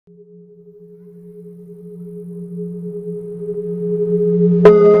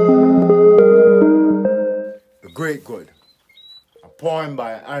The Great Good, a poem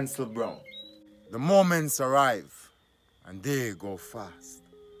by Ansel Brown. The moments arrive, and they go fast.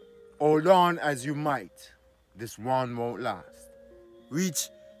 Hold on as you might, this one won't last. Reach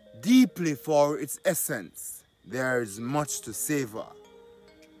deeply for its essence, there is much to savor.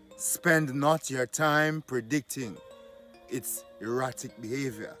 Spend not your time predicting its erratic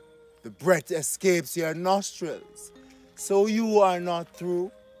behavior. The breath escapes your nostrils, so you are not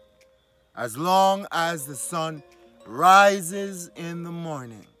through. As long as the sun rises in the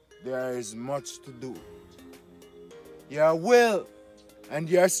morning, there is much to do. Your will and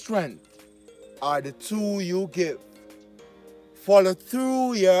your strength are the two you give. Follow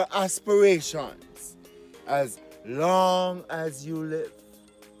through your aspirations as long as you live.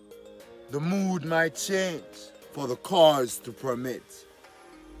 The mood might change for the cause to permit.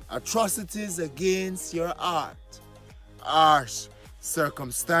 Atrocities against your art, harsh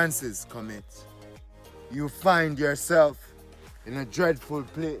circumstances commit. You find yourself in a dreadful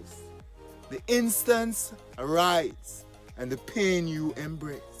place. The instance arrives and the pain you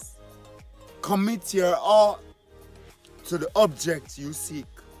embrace. Commit your art to the object you seek.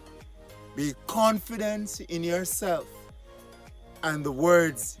 Be confident in yourself and the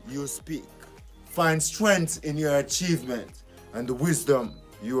words you speak. Find strength in your achievement and the wisdom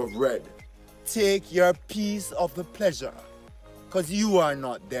you have read. Take your piece of the pleasure, because you are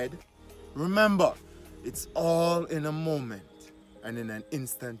not dead. Remember, it's all in a moment, and in an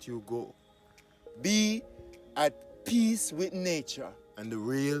instant you go. Be at peace with nature and the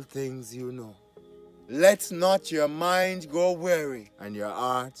real things you know. Let not your mind grow weary and your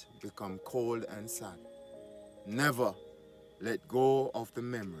heart become cold and sad. Never let go of the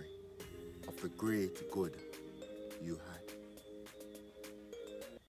memory of the great good you have.